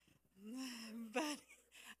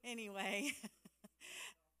Anyway,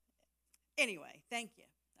 anyway, thank you.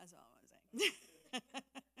 That's all I want to say.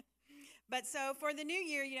 But so for the new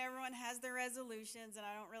year, everyone has their resolutions, and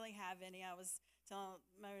I don't really have any. I was telling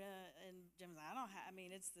Mona and Jim, I don't have. I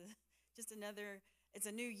mean, just another. It's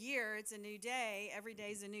a new year. It's a new day. Every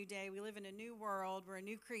day is a new day. We live in a new world. We're a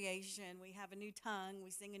new creation. We have a new tongue. We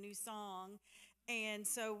sing a new song, and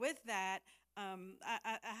so with that,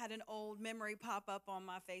 I had an old memory pop up on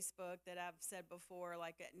my Facebook that I've said before,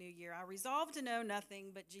 like at New Year. I resolved to know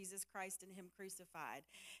nothing but Jesus Christ and Him crucified,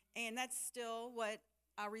 and that's still what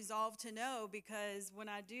I resolve to know, because when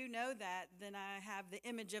I do know that, then I have the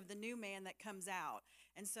image of the new man that comes out.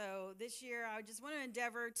 And so this year, I just want to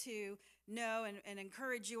endeavor to know and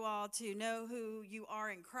encourage you all to know who you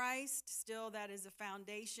are in Christ. Still, that is a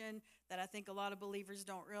foundation that I think a lot of believers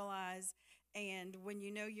don't realize. And when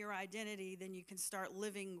you know your identity, then you can start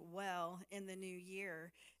living well in the new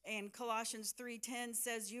year. And Colossians 3:10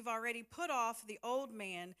 says, "You've already put off the old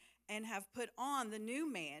man and have put on the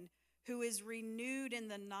new man, who is renewed in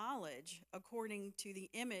the knowledge according to the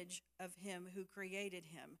image of Him who created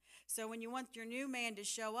him." So when you want your new man to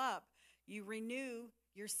show up, you renew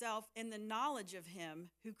yourself in the knowledge of Him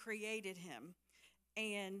who created him.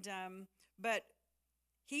 And but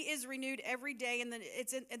He is renewed every day, and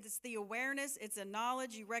it's the awareness, it's a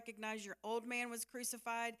knowledge. You recognize your old man was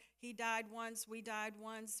crucified. He died once, we died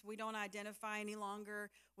once. We don't identify any longer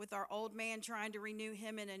with our old man, trying to renew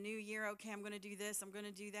him in a new year. Okay, I'm going to do this, I'm going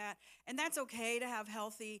to do that. And that's okay to have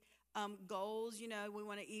healthy goals. We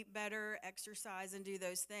want to eat better, exercise, and do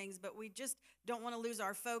those things, but we just don't want to lose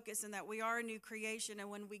our focus in that we are a new creation. And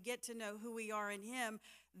when we get to know who we are in Him,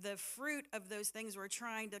 the fruit of those things we're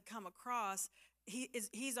trying to come across,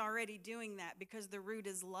 He's already doing that, because the root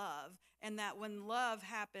is love. And that when love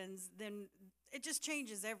happens, then it just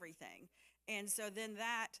changes everything. And so then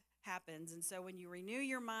that happens. And so when you renew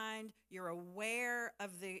your mind, you're aware of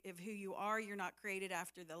who you are. You're not created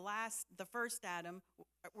after the first Adam.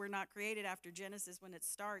 We're not created after Genesis when it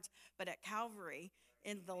starts, but at Calvary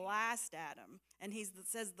in the last Adam. And He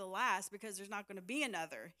says the last because there's not going to be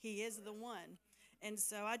another. He is the one. And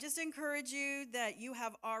so I just encourage you that you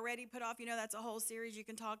have already put off. That's a whole series. You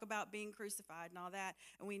can talk about being crucified and all that,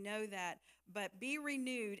 and we know that. But be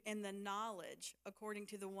renewed in the knowledge according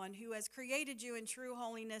to the one who has created you in true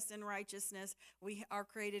holiness and righteousness. We are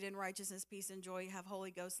created in righteousness, peace, and joy. You have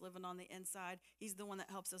Holy Ghost living on the inside. He's the one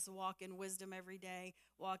that helps us walk in wisdom every day,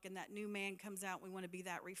 walk in that new man comes out. We want to be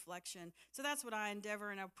that reflection. So that's what I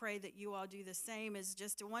endeavor, and I pray that you all do the same, is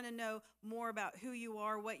just to want to know more about who you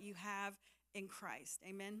are, what you have in Christ.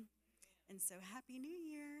 Amen. And so Happy New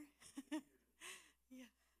Year. Yeah.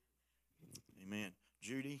 Amen.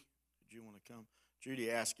 Judy, did you want to come?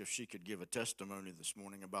 Judy asked if she could give a testimony this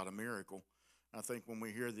morning about a miracle. I think when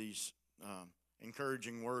we hear these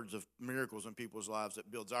encouraging words of miracles in people's lives,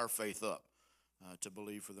 it builds our faith up to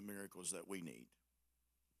believe for the miracles that we need.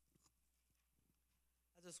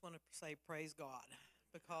 I just want to say praise God,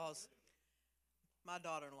 because my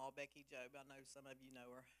daughter-in-law, Becky Job, I know some of you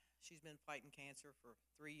know her. She's been fighting cancer for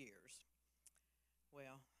 3 years.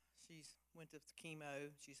 Well, she's went to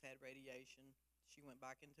chemo. She's had radiation. She went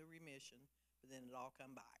back into remission, but then it all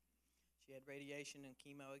come back. She had radiation and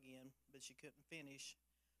chemo again, but she couldn't finish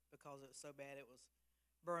because it was so bad. It was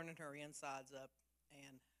burning her insides up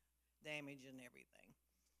and damaging everything.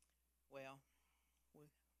 Well, we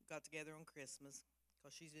got together on Christmas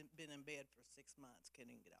because she's been in bed for 6 months,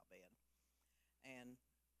 couldn't even get out of bed, and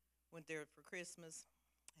went there for Christmas.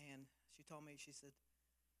 And she told me, she said,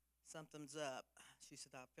 something's up. She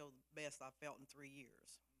said, I feel the best I've felt in 3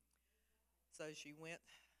 years. So she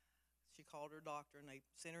called her doctor, and they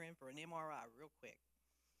sent her in for an MRI real quick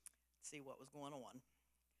to see what was going on.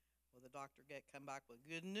 Well, the doctor come back with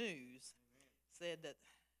good news. Amen. Said that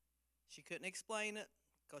she couldn't explain it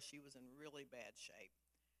because she was in really bad shape.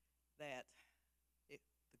 That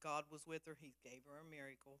God was with her. He gave her a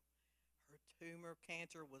miracle. Her tumor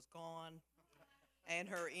cancer was gone, and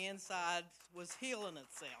her inside was healing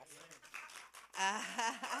itself.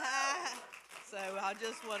 So I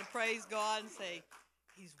just want to praise God and say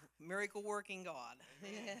He's miracle working God.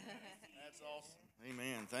 That's awesome.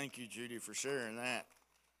 Amen. Thank you, Judy, for sharing that.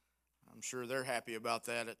 I'm sure they're happy about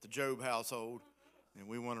that at the Job household, and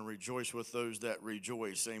we want to rejoice with those that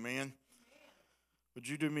rejoice. Amen. Would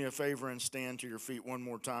you do me a favor and stand to your feet one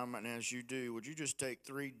more time? And as you do, would you just take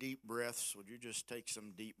 3 deep breaths? Would you just take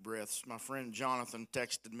some deep breaths? My friend Jonathan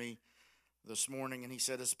texted me this morning, and he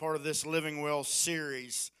said, as part of this Living Well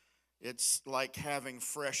series, it's like having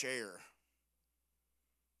fresh air.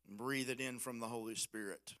 Breathe it in from the Holy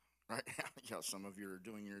Spirit. Right now, yeah, some of you are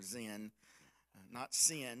doing your Zen, not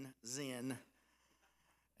sin, Zen.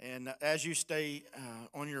 And as you stay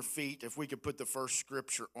on your feet, if we could put the first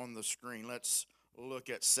scripture on the screen, let's look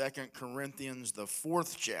at 2 Corinthians, the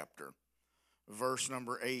 4th chapter, verse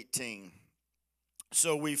number 18.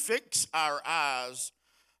 So we fix our eyes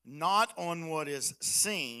not on what is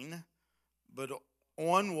seen, but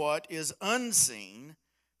on what is unseen,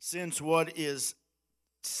 since what is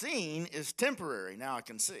seen is temporary. Now I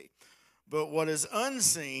can see. But what is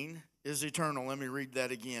unseen is eternal. Let me read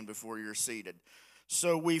that again before you're seated.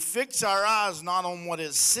 So we fix our eyes not on what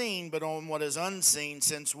is seen, but on what is unseen,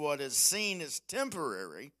 since what is seen is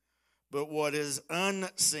temporary, but what is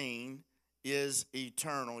unseen is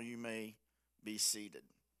eternal. You may be seated.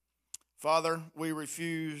 Father, we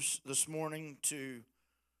refuse this morning to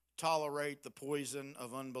tolerate the poison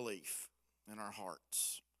of unbelief in our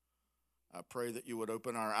hearts. I pray that you would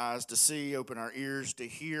open our eyes to see, open our ears to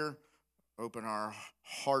hear, open our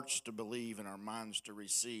hearts to believe, and our minds to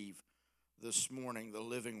receive this morning the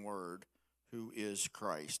living word, who is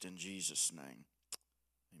Christ, in Jesus' name.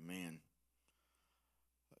 Amen.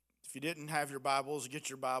 If you didn't have your Bibles, get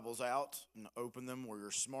your Bibles out and open them or your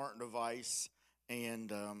smart device.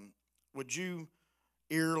 And would you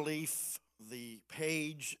ear leaf the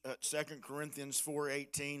page at 2 Corinthians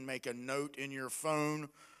 4:18? Make a note in your phone.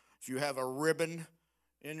 If you have a ribbon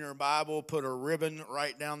in your Bible, put a ribbon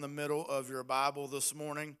right down the middle of your Bible this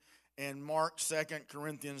morning and mark 2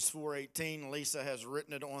 Corinthians 4:18. Lisa has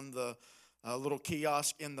written it on the little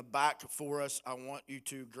kiosk in the back for us. I want you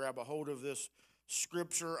to grab a hold of this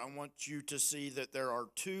scripture. I want you to see that there are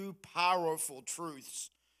two powerful truths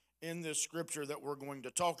in this scripture that we're going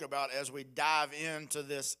to talk about as we dive into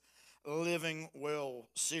this Living Well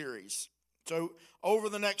series. So over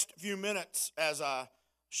the next few minutes, as I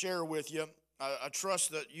share with you, I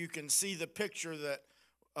trust that you can see the picture that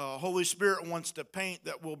Holy Spirit wants to paint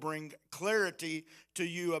that will bring clarity to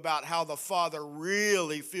you about how the Father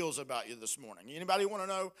really feels about you this morning. Anybody want to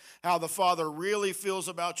know how the Father really feels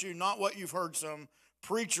about you? Not what you've heard some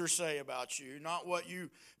preacher say about you, not what you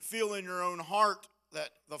feel in your own heart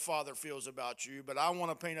that the Father feels about you, but I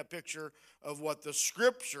want to paint a picture of what the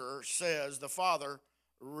Scripture says the Father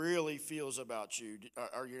really feels about you.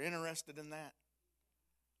 Are you interested in that?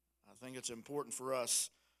 I think it's important for us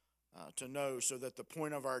to know, so that the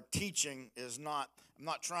point of our teaching is not, I'm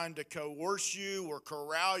not trying to coerce you or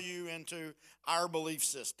corral you into our belief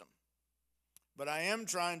system. But I am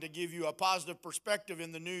trying to give you a positive perspective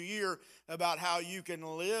in the new year about how you can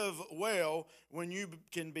live well when you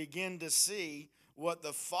can begin to see what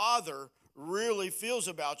the Father really feels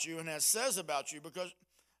about you and has says about you. Because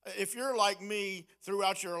if you're like me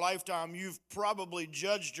throughout your lifetime, you've probably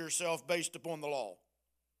judged yourself based upon the law.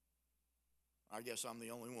 I guess I'm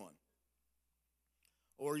the only one.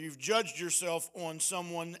 Or you've judged yourself on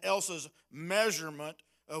someone else's measurement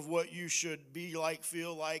of what you should be like,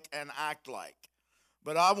 feel like, and act like.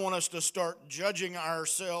 But I want us to start judging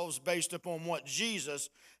ourselves based upon what Jesus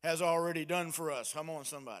has already done for us. Come on,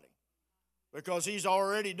 somebody. Because he's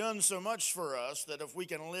already done so much for us that if we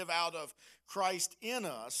can live out of Christ in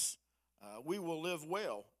us, we will live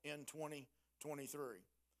well in 2023.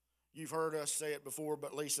 You've heard us say it before,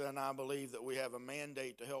 but Lisa and I believe that we have a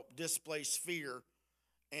mandate to help displace fear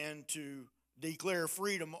and to declare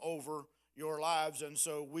freedom over your lives. And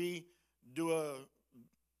so we do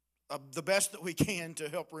the best that we can to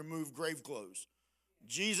help remove grave clothes.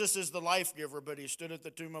 Jesus is the life giver, but he stood at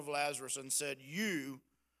the tomb of Lazarus and said, "You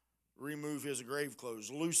remove his grave clothes,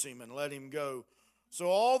 loose him and let him go." So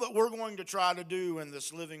all that we're going to try to do in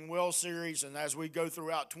this Living Well series and as we go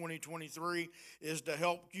throughout 2023 is to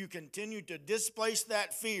help you continue to displace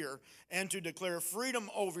that fear and to declare freedom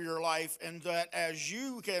over your life, and that as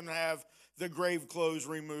you can have the grave clothes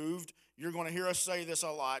removed, you're going to hear us say this a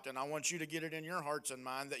lot, and I want you to get it in your hearts and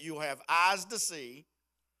mind, that you'll have eyes to see,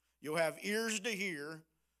 you'll have ears to hear,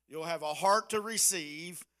 you'll have a heart to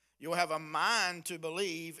receive, you'll have a mind to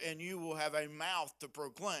believe, and you will have a mouth to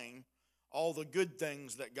proclaim all the good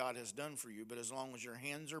things that God has done for you. But as long as your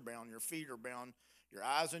hands are bound, your feet are bound, your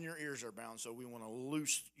eyes and your ears are bound, so we want to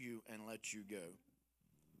loose you and let you go.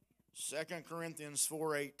 2 Corinthians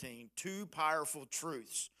 4:18, two powerful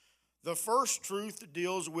truths. The first truth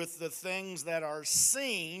deals with the things that are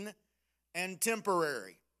seen and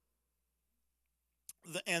temporary.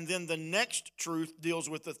 And then the next truth deals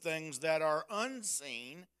with the things that are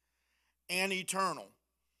unseen and eternal.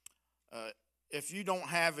 If you don't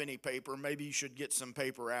have any paper, maybe you should get some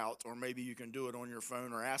paper out, or maybe you can do it on your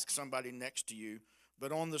phone or ask somebody next to you.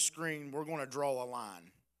 But on the screen, we're going to draw a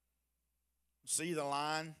line. See the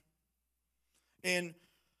line? And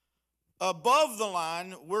above the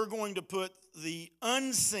line, we're going to put the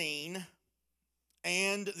unseen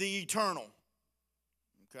and the eternal.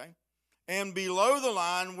 Okay? And below the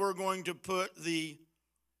line, we're going to put the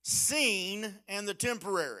seen and the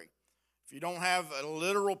temporary. If you don't have a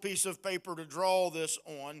literal piece of paper to draw this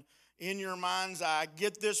on, in your mind's eye,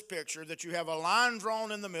 get this picture that you have a line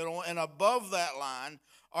drawn in the middle, and above that line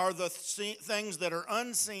are the things that are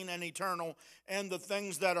unseen and eternal, and the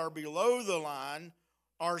things that are below the line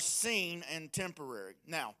are seen and temporary.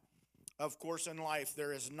 Now, of course, in life,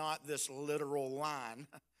 there is not this literal line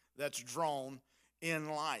that's drawn in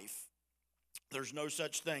life. There's no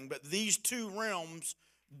such thing. But these two realms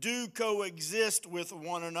do coexist with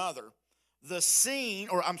one another. The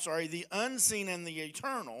unseen and the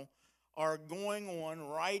eternal are going on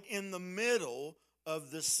right in the middle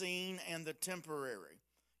of the seen and the temporary.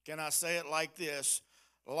 Can I say it like this?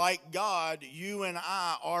 Like God, you and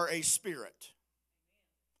I are a spirit.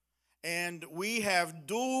 And we have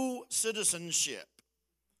dual citizenship.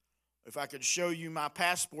 If I could show you my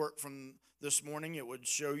passport from this morning, it would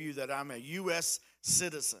show you that I'm a U.S.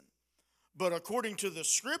 citizen. But according to the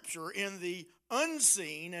scripture, in the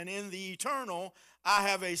unseen and in the eternal, I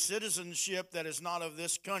have a citizenship that is not of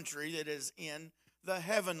this country, that is in the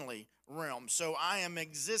heavenly realm. So I am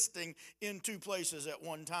existing in two places at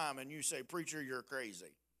one time. And you say, preacher, you're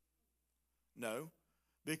crazy. No,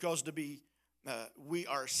 because we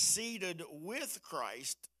are seated with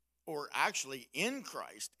Christ, or actually in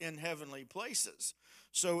Christ, in heavenly places.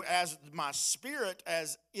 So as my spirit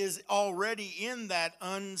is already in that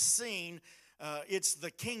unseen, it's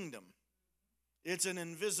the kingdom. It's an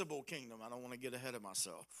invisible kingdom. I don't want to get ahead of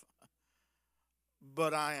myself.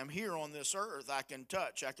 But I am here on this earth. I can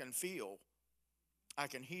touch, I can feel, I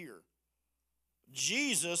can hear.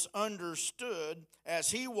 Jesus understood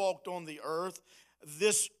as he walked on the earth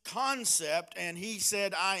this concept, and he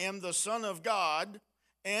said, I am the Son of God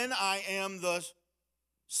and I am the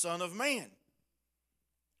Son of Man.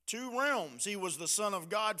 Two realms. He was the Son of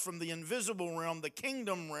God from the invisible realm, the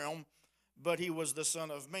kingdom realm, but he was the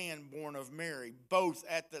Son of Man, born of Mary, both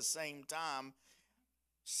at the same time,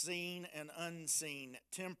 seen and unseen,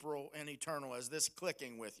 temporal and eternal. Is this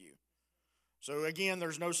clicking with you? So again,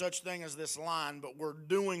 there's no such thing as this line, but we're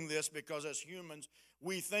doing this because as humans,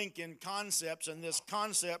 we think in concepts, and this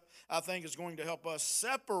concept, I think, is going to help us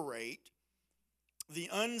separate the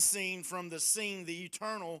unseen from the seen, the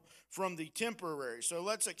eternal from the temporary. So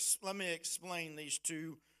let me explain these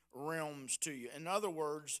two realms to you. In other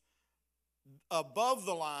words, above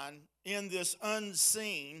the line, in this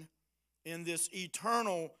unseen, in this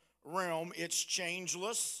eternal realm, it's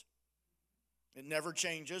changeless. It never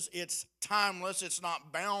changes. It's timeless. It's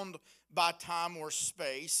not bound by time or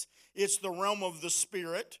space. It's the realm of the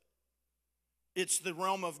Spirit. It's the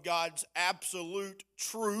realm of God's absolute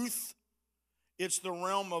truth. It's the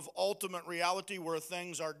realm of ultimate reality where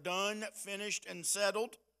things are done, finished, and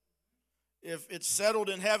settled. If it's settled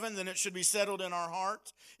in heaven, then it should be settled in our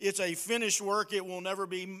hearts. It's a finished work. It will never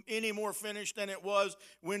be any more finished than it was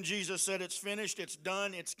when Jesus said it's finished, it's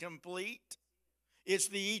done, it's complete. It's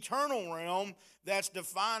the eternal realm that's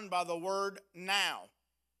defined by the word now.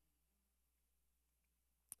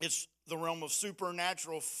 It's the realm of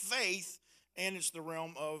supernatural faith, and it's the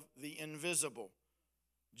realm of the invisible.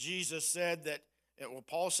 Jesus said that,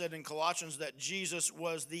 Paul said in Colossians that Jesus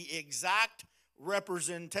was the exact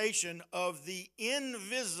representation of the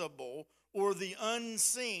invisible or the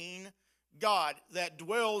unseen God that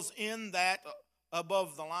dwells in that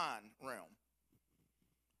above the line realm.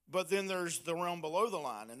 But then there's the realm below the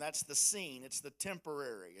line, and that's the seen. It's the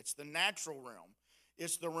temporary. It's the natural realm.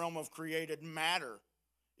 It's the realm of created matter.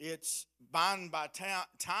 It's bound by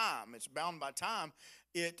time. It's bound by time.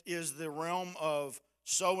 It is the realm of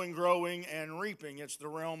sowing, growing, and reaping. It's the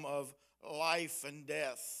realm of life and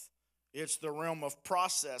death. It's the realm of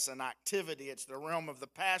process and activity. It's the realm of the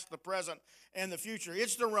past, the present, and the future.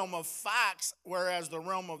 It's the realm of facts, whereas the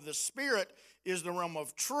realm of the Spirit is the realm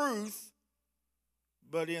of truth.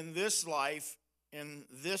 But in this life, in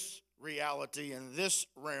this reality, in this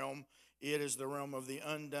realm, it is the realm of the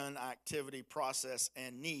undone activity, process,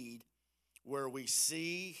 and need, where we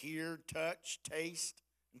see, hear, touch, taste,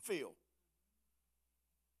 and feel.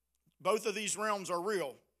 Both of these realms are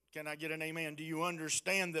real. Can I get an amen? Do you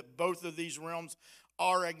understand that both of these realms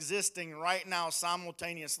are existing right now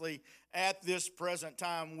simultaneously at this present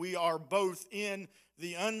time? We are both in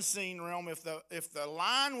the unseen realm. If the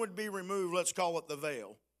line would be removed, let's call it the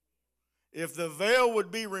veil. If the veil would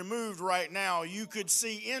be removed right now, you could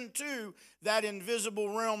see into that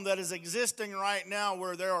invisible realm that is existing right now,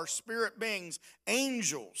 where there are spirit beings,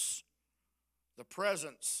 angels. The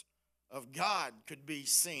presence of God could be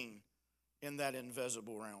seen in that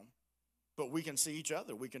invisible realm. But we can see each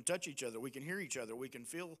other. We can touch each other. We can hear each other. We can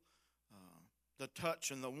feel the touch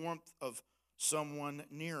and the warmth of someone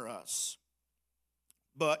near us.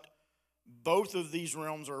 But both of these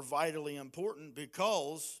realms are vitally important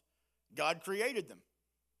because God created them.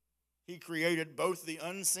 He created both the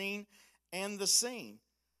unseen and the seen.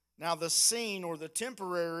 Now, the seen or the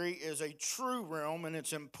temporary is a true realm, and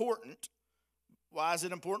it's important. Why is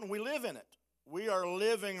it important? We live in it. We are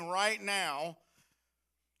living right now,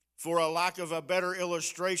 for a lack of a better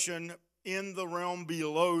illustration, in the realm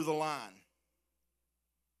below the line.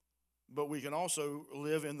 But we can also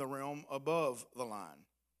live in the realm above the line.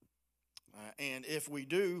 And if we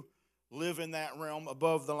do live in that realm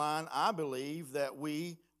above the line, I believe that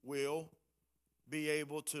we will be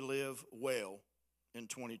able to live well in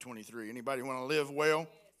 2023. Anybody want to live well?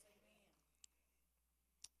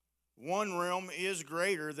 One realm is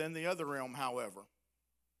greater than the other realm, however.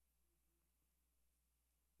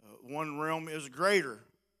 One realm is greater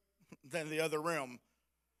than the other realm.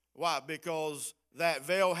 Why? Because that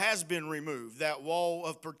veil has been removed. That wall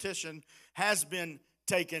of partition has been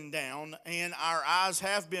taken down, and our eyes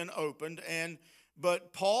have been opened.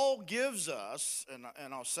 But Paul gives us,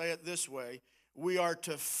 and I'll say it this way, we are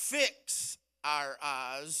to fix our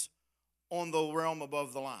eyes on the realm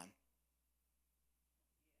above the line.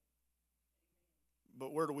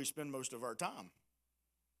 But where do we spend most of our time?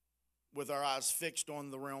 With our eyes fixed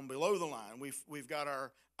on the realm below the line. We've got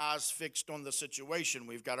our eyes fixed on the situation.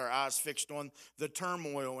 We've got our eyes fixed on the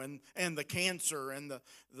turmoil and the cancer and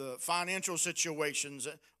the financial situations.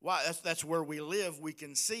 Why? That's where we live. We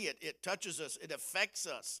can see it. It touches us. It affects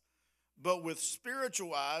us. But with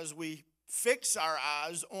spiritual eyes, we fix our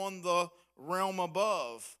eyes on the realm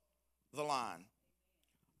above the line.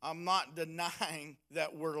 I'm not denying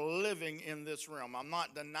that we're living in this realm. I'm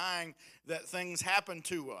not denying that things happen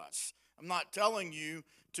to us. I'm not telling you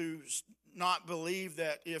to not believe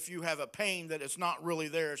that if you have a pain that it's not really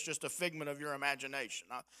there, it's just a figment of your imagination.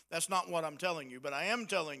 That's not what I'm telling you, but I am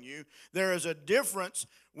telling you there is a difference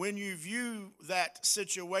when you view that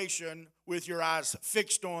situation with your eyes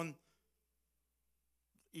fixed on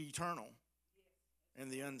eternal and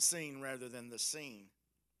the unseen rather than the seen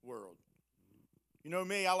world. You know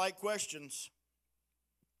me, I like questions.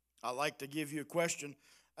 I like to give you a question.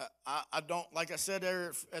 I don't, like I said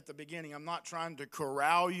there at the beginning, I'm not trying to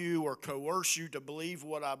corral you or coerce you to believe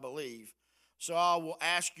what I believe. So I will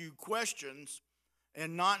ask you questions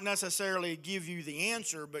and not necessarily give you the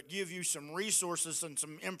answer, but give you some resources and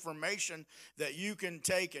some information that you can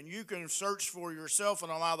take and you can search for yourself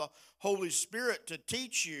and allow the Holy Spirit to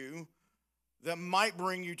teach you that might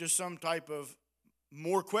bring you to some type of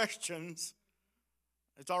more questions.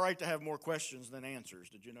 It's all right to have more questions than answers.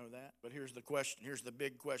 Did you know that? But here's the question. Here's the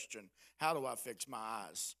big question. How do I fix my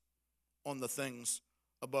eyes on the things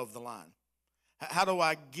above the line? How do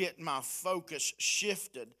I get my focus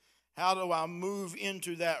shifted? How do I move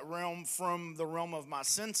into that realm from the realm of my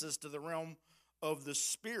senses to the realm of the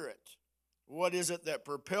Spirit? What is it that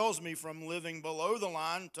propels me from living below the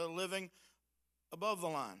line to living above the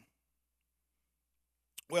line?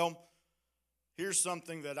 Well, here's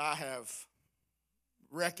something that I have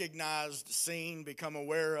recognized, seen, become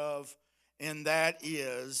aware of, and that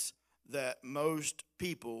is that most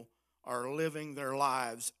people are living their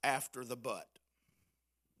lives after the but.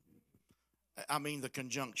 I mean the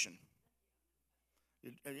conjunction.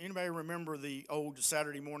 Anybody remember the old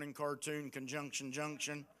Saturday morning cartoon, Conjunction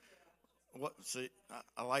Junction? What? See,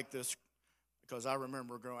 I like this because I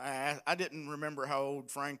remember growing. I didn't remember how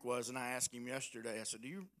old Frank was, and I asked him yesterday. I said, "Do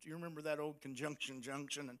you remember that old Conjunction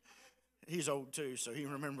Junction?" And he's old too, so he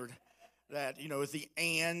remembered that. You know, the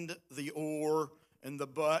and, the or, and the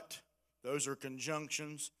but. Those are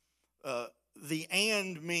conjunctions. The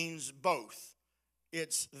and means both.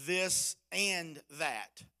 It's this and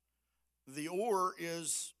that. The or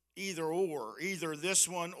is either or, either this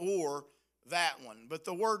one or that one. But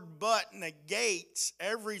the word but negates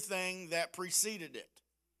everything that preceded it.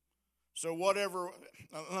 So whatever,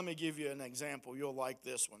 let me give you an example. You'll like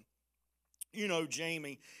this one. You know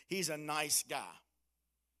Jamie, he's a nice guy.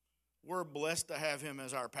 We're blessed to have him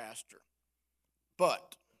as our pastor.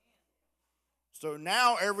 But, so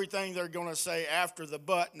now everything they're going to say after the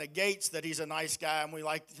but negates that he's a nice guy and we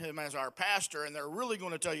like him as our pastor, and they're really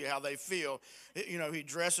going to tell you how they feel. You know, he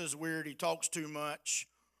dresses weird, he talks too much.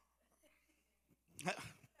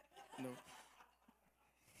 No.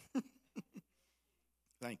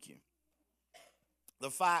 Thank you. The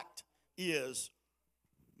fact is,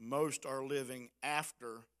 most are living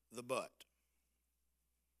after the but.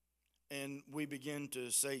 And we begin to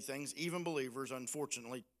say things, even believers,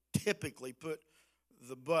 unfortunately, typically put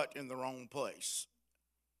the but in the wrong place.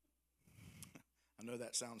 I know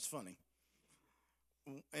that sounds funny.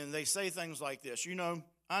 and they say things like this,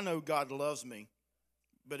 I know God loves me,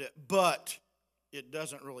 but it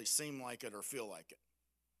doesn't really seem like it or feel like it.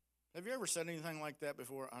 Have you ever said anything like that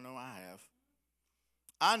before? I know I have.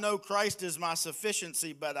 I know Christ is my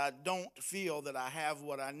sufficiency, but I don't feel that I have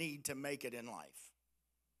what I need to make it in life.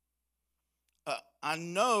 I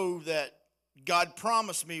know that God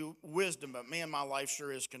promised me wisdom, but man, my life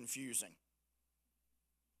sure is confusing.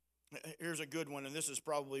 Here's a good one, and this is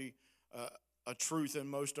probably a truth in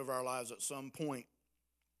most of our lives at some point.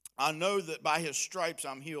 I know that by his stripes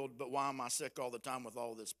I'm healed, but why am I sick all the time with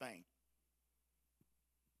all this pain?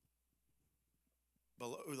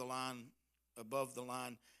 Below the line, above the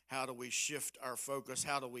line, how do we shift our focus?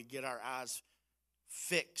 How do we get our eyes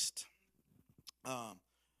fixed?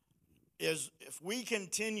 Is if we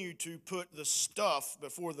continue to put the stuff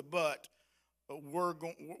before the but, where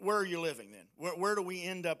are you living then? Where do we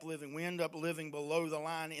end up living? We end up living below the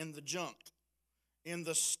line in the junk, in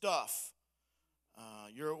the stuff.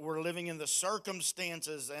 We're living in the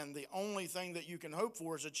circumstances, and the only thing that you can hope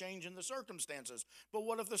for is a change in the circumstances. But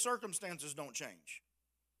what if the circumstances don't change?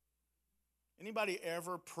 Anybody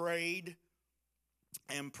ever prayed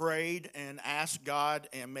and asked God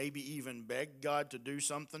and maybe even begged God to do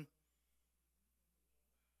something,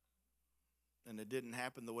 and it didn't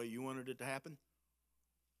happen the way you wanted it to happen?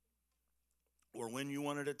 Or when you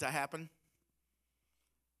wanted it to happen?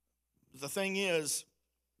 The thing is,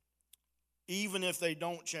 even if they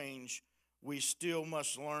don't change, we still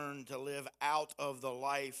must learn to live out of the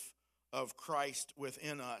life of Christ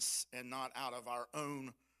within us and not out of our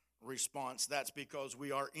own response. That's because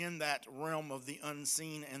we are in that realm of the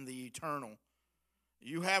unseen and the eternal.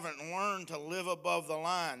 You haven't learned to live above the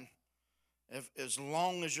line as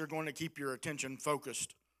long as you're going to keep your attention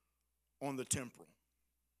focused on the temporal.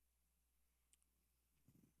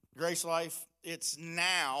 Grace Life, it's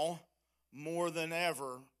now more than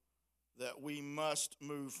ever that we must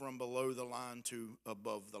move from below the line to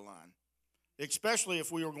above the line, especially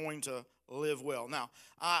if we are going to live well. Now,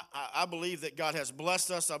 I believe that God has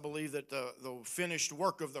blessed us. I believe that the finished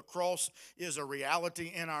work of the cross is a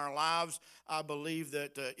reality in our lives. I believe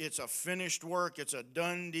that it's a finished work. It's a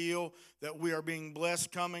done deal, that we are being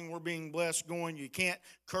blessed coming. We're being blessed going. You can't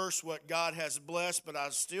curse what God has blessed, but I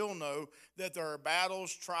still know that there are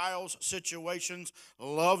battles, trials, situations,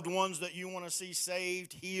 loved ones that you want to see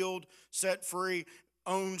saved, healed, set free,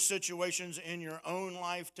 own situations in your own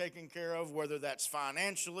life taken care of, whether that's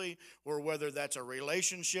financially or whether that's a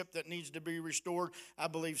relationship that needs to be restored. I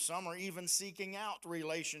believe some are even seeking out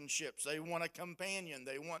relationships. They want a companion.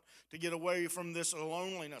 They want to get away from this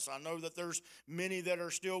loneliness. I know that there's many that are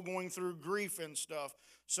still going through grief and stuff.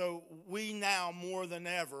 So we now, more than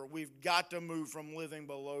ever, we've got to move from living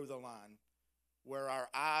below the line, where our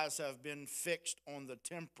eyes have been fixed on the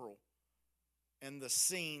temporal and the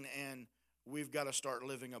seen, and we've got to start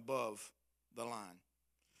living above the line.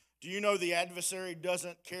 Do you know the adversary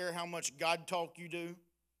doesn't care how much God talk you do?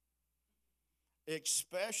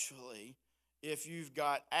 Especially if you've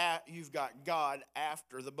got God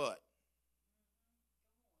after the but.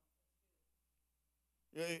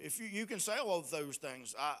 If you can say all of those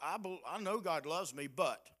things, I know God loves me,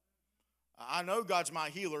 but I know God's my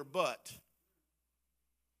healer, but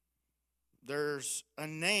there's a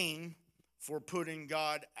name for putting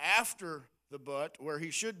God after the but, where he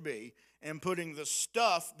should be, and putting the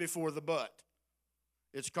stuff before the but.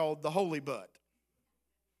 It's called the holy but.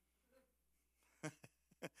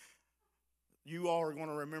 You all are going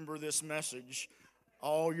to remember this message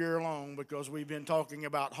all year long, because we've been talking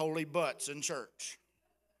about holy butts in church.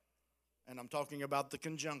 And I'm talking about the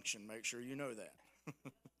conjunction. Make sure you know that.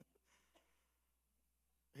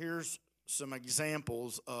 Here's some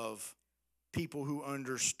examples of people who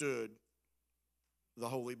understood the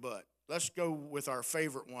holy but. Let's go with our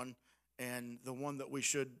favorite one, and the one that we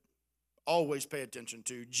should always pay attention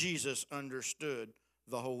to. Jesus understood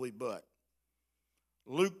the holy but.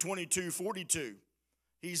 Luke 22:42.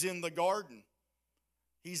 He's in the garden.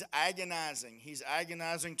 He's agonizing. He's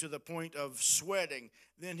agonizing to the point of sweating.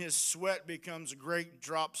 Then his sweat becomes great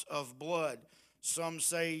drops of blood. Some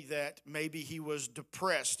say that maybe he was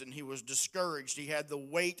depressed and he was discouraged. He had the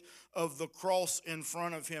weight of the cross in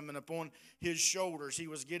front of him and upon his shoulders. He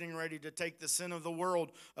was getting ready to take the sin of the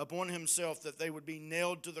world upon himself, that they would be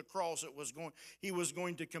nailed to the cross. He was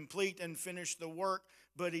going to complete and finish the work,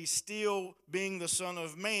 but he's still, being the Son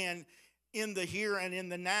of Man, in the here and in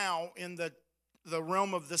the now, in the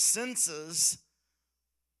realm of the senses,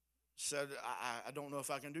 said, I don't know if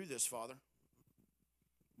I can do this, Father.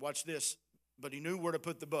 Watch this. But he knew where to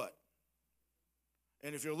put the but.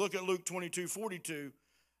 And if you look at Luke 22:42,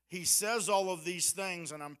 he says all of these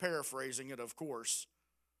things, and I'm paraphrasing it, of course,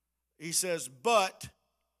 He says, but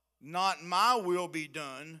not my will be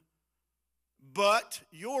done, but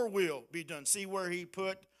your will be done. See where he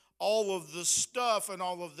put all of the stuff and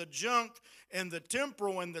all of the junk and the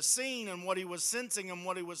temporal and the scene and what he was sensing and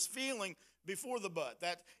what he was feeling before the but.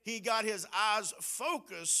 That he got his eyes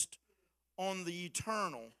focused on the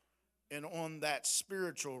eternal and on that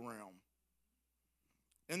spiritual realm.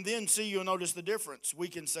 And then, see, you'll notice the difference. We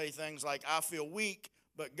can say things like, I feel weak,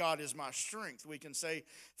 but God is my strength. We can say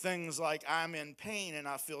things like, I'm in pain and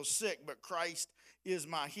I feel sick, but Christ is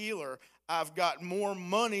my healer. I've got more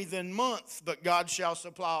money than month, but God shall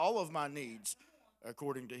supply all of my needs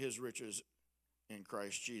according to his riches in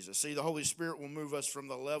Christ Jesus. See, the Holy Spirit will move us from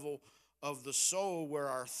the level of the soul where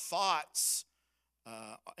our thoughts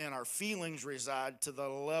and our feelings reside to the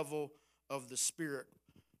level of the Spirit,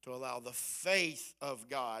 to allow the faith of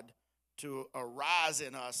God to arise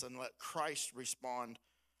in us and let Christ respond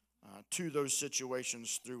to those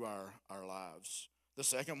situations through our lives. The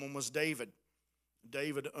second one was David.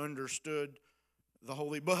 David understood the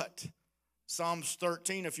holy but. Psalms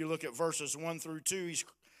 13, if you look at verses 1 through 2,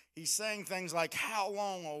 he's saying things like, how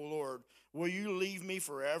long, O Lord, will you leave me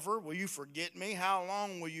forever? Will you forget me? How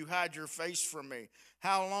long will you hide your face from me?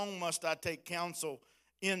 How long must I take counsel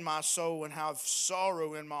in my soul and have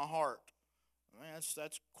sorrow in my heart? Man,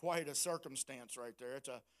 that's quite a circumstance right there. It's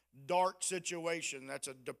a dark situation. That's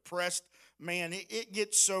a depressed man. It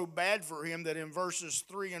gets so bad for him that in verses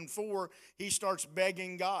 3 and 4, he starts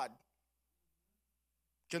begging God.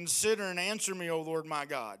 Consider and answer me, O Lord my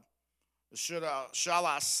God. Shall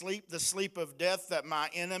I sleep the sleep of death that my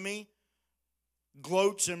enemy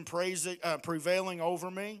gloats in prevailing over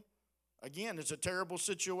me? Again, it's a terrible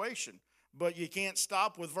situation. But you can't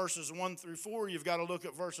stop with verses 1 through 4. You've got to look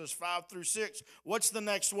at verses 5 through 6. What's the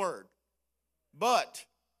next word? But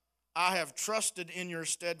I have trusted in your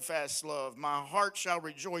steadfast love. My heart shall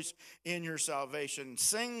rejoice in your salvation.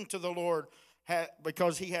 Sing to the Lord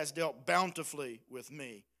because he has dealt bountifully with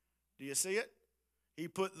me. Do you see it? He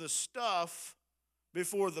put the stuff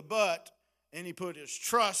before the but, and he put his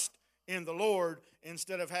trust in the Lord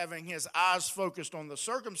instead of having his eyes focused on the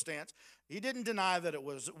circumstance. He didn't deny that it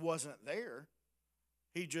wasn't there.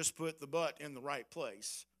 He just put the but in the right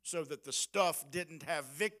place so that the stuff didn't have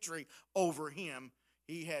victory over him.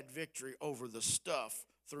 He had victory over the stuff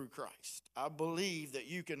through Christ. I believe that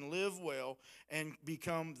you can live well and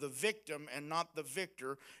become the victim and not the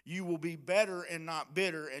victor. You will be better and not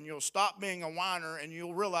bitter, and you'll stop being a whiner and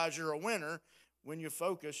you'll realize you're a winner when you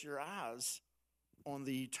focus your eyes on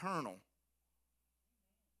the eternal.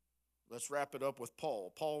 Let's wrap it up with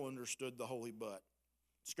Paul. Paul understood the holy but.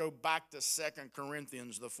 Let's go back to 2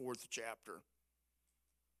 Corinthians, the 4th chapter.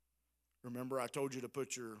 Remember, I told you to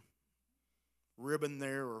put your ribbon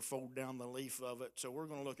there or fold down the leaf of it. So we're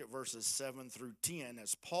going to look at verses 7 through 10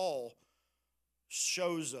 as Paul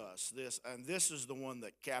shows us this, and this is the one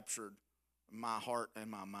that captured my heart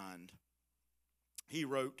and my mind. He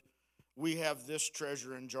wrote, we have this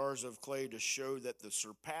treasure in jars of clay to show that the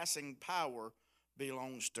surpassing power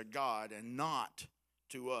belongs to God and not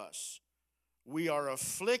to us. We are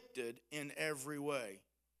afflicted in every way.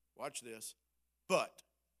 Watch this. But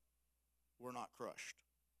we're not crushed.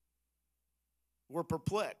 We're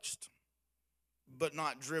perplexed, but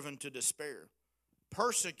not driven to despair.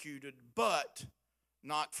 Persecuted, but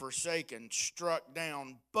not forsaken. Struck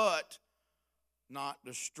down, but not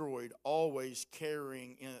destroyed. Always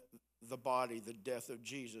carrying in the body the death of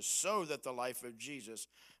Jesus, so that the life of Jesus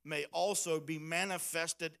may also be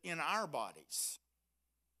manifested in our bodies.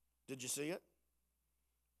 Did you see it?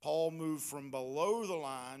 Paul moved from below the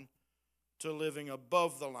line to living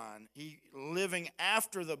above the line. Living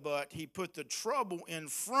after the but, he put the trouble in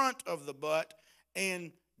front of the but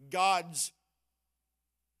and God's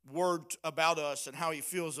word about us and how he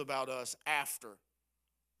feels about us after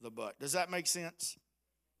the but. Does that make sense?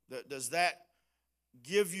 Does that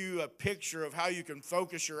give you a picture of how you can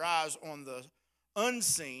focus your eyes on the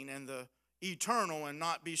unseen and the eternal and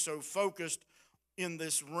not be so focused in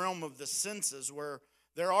this realm of the senses where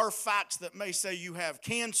there are facts that may say you have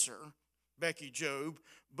cancer, Becky Job,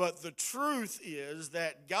 but the truth is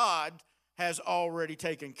that God has already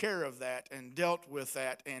taken care of that and dealt with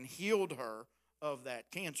that and healed her of that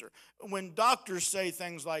cancer. When doctors say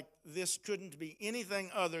things like this couldn't be anything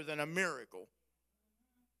other than a miracle,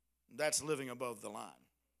 that's living above the line.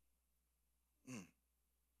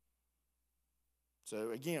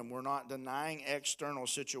 So again, we're not denying external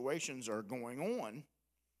situations are going on,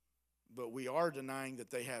 but we are denying that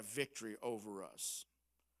they have victory over us.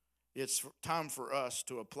 It's time for us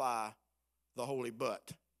to apply the holy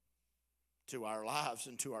but to our lives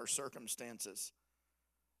and to our circumstances.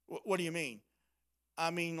 What do you mean? I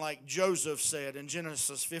mean, like Joseph said in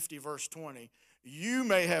Genesis 50, verse 20, you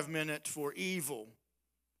may have meant it for evil,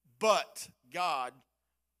 but God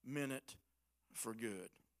meant it for good.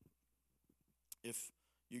 If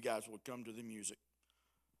you guys would come to the music.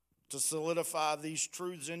 To solidify these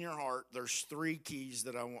truths in your heart, there's 3 keys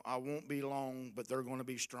that I won't be long, but they're going to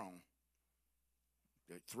be strong.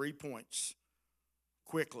 Okay, 3 points,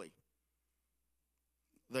 quickly.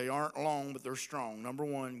 They aren't long, but they're strong. Number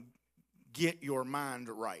 1, get your mind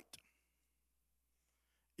right.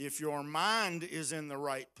 If your mind is in the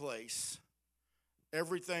right place,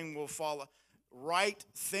 everything will follow. Right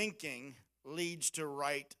thinking leads to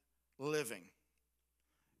right living.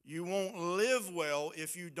 You won't live well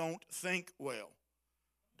if you don't think well.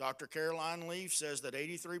 Dr. Caroline Leaf says that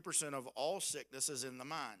 83% of all sickness is in the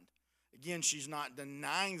mind. Again, she's not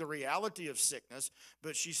denying the reality of sickness,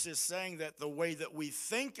 but she's just saying that the way that we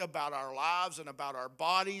think about our lives and about our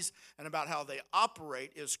bodies and about how they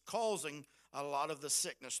operate is causing a lot of the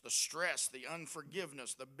sickness, the stress, the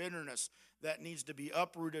unforgiveness, the bitterness that needs to be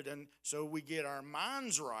uprooted. And so we get our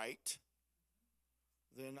minds right,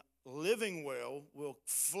 then living well will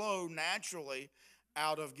flow naturally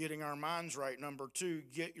out of getting our minds right. Number 2,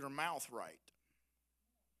 get your mouth right.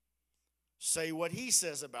 Say what he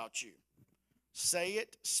says about you. Say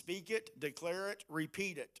it, speak it, declare it,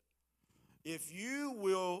 repeat it. If you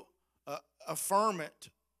will affirm it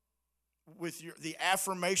with the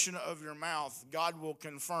affirmation of your mouth, God will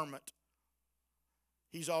confirm it.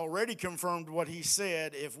 He's already confirmed what he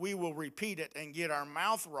said. If we will repeat it and get our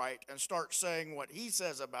mouth right and start saying what he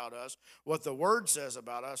says about us, what the word says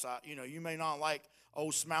about us. You may not like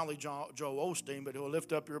old Smiley Joe Osteen, but he'll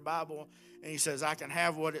lift up your Bible and he says, I can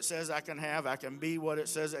have what it says I can have, I can be what it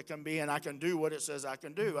says I can be, and I can do what it says I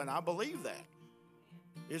can do. And I believe that.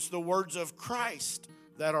 It's the words of Christ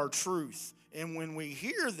that are truth. And when we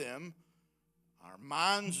hear them, our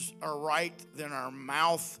minds are right, then our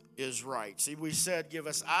mouth is right. See, we said, give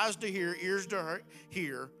us eyes to hear, ears to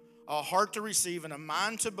hear, a heart to receive, and a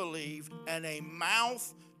mind to believe, and a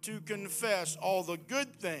mouth to confess all the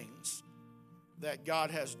good things that God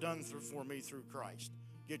has done for me through Christ.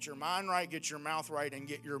 Get your mind right, get your mouth right, and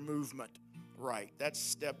get your movement right. That's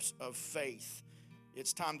steps of faith.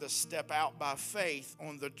 It's time to step out by faith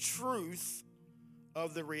on the truth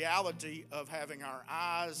of the reality of having our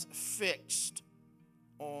eyes fixed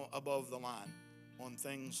above the line on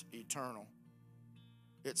things eternal.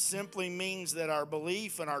 It simply means that our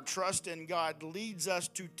belief and our trust in God leads us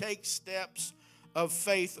to take steps of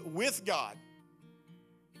faith with God.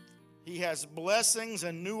 He has blessings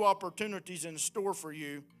and new opportunities in store for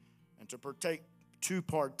you, and to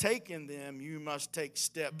partake in them, you must take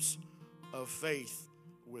steps of faith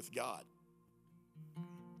with God.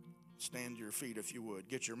 Stand to your feet if you would.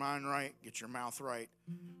 Get your mind right, get your mouth right,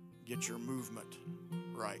 get your movement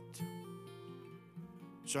right.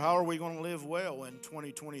 So how are we going to live well in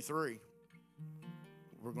 2023?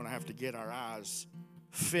 We're going to have to get our eyes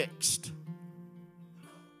fixed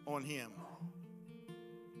on him.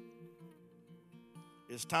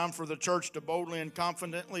 It's time for the church to boldly and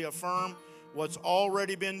confidently affirm what's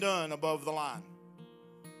already been done above the line.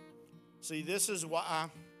 See, this is why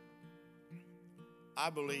I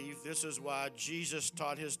believe this is why Jesus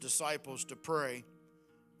taught his disciples to pray,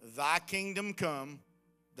 thy kingdom come.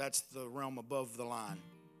 That's the realm above the line.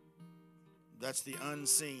 That's the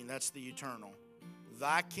unseen. That's the eternal.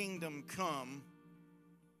 Thy kingdom come,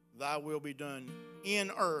 thy will be done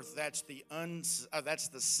in earth. That's the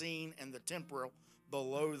seen and the temporal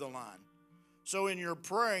below the line. So in your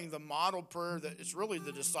praying, the model prayer, that it's really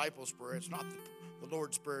the disciples' prayer. It's not the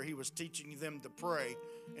Lord's Prayer. He was teaching them to pray,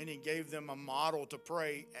 and he gave them a model to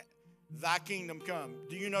pray, thy kingdom come.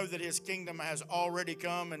 Do you know that his kingdom has already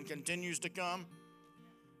come and continues to come?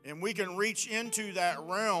 And we can reach into that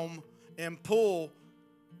realm and pull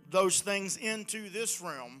those things into this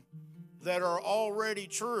realm that are already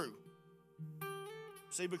true.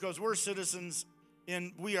 See, because we're citizens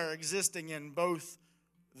we are existing in both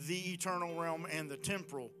the eternal realm and the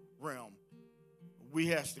temporal realm. We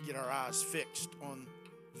have to get our eyes fixed on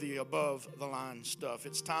the above the line stuff.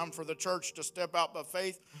 It's time for the church to step out by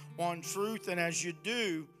faith on truth, and as you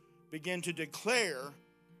do, begin to declare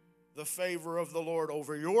the favor of the Lord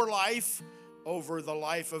over your life, over the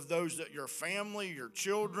life of those that your family, your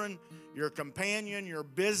children, your companion, your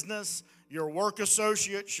business, your work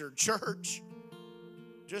associates, your church.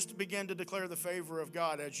 Just to begin to declare the favor of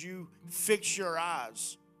God as you fix your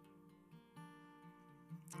eyes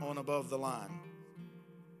on above the line.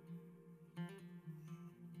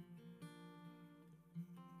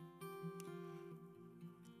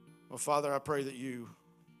 Well, Father, I pray that you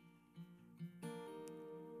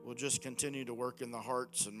will just continue to work in the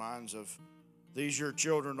hearts and minds of these your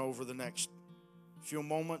children over the next few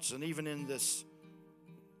moments, and even in this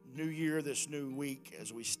new year, this new week,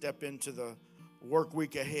 as we step into the work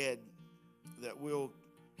week ahead, that we'll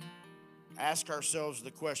ask ourselves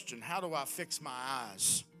the question, how do I fix my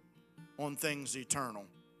eyes on things eternal?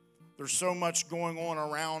 There's so much going on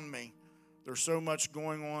around me. There's so much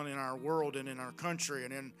going on in our world and in our country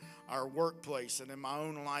and in our workplace and in my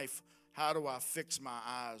own life. How do I fix my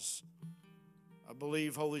eyes? I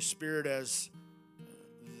believe, Holy Spirit, as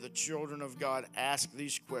the children of God ask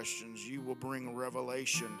these questions, you will bring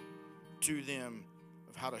revelation to them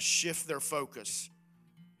of how to shift their focus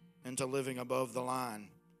into living above the line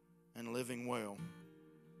and living well.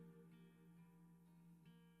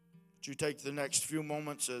 Would you take the next few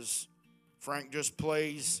moments as Frank just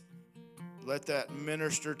plays? Let that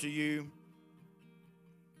minister to you.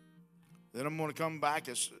 Then I'm going to come back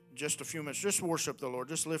as just a few minutes. Just worship the Lord.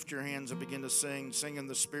 Just lift your hands and begin to sing. Sing in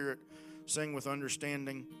the Spirit. Sing with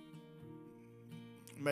understanding.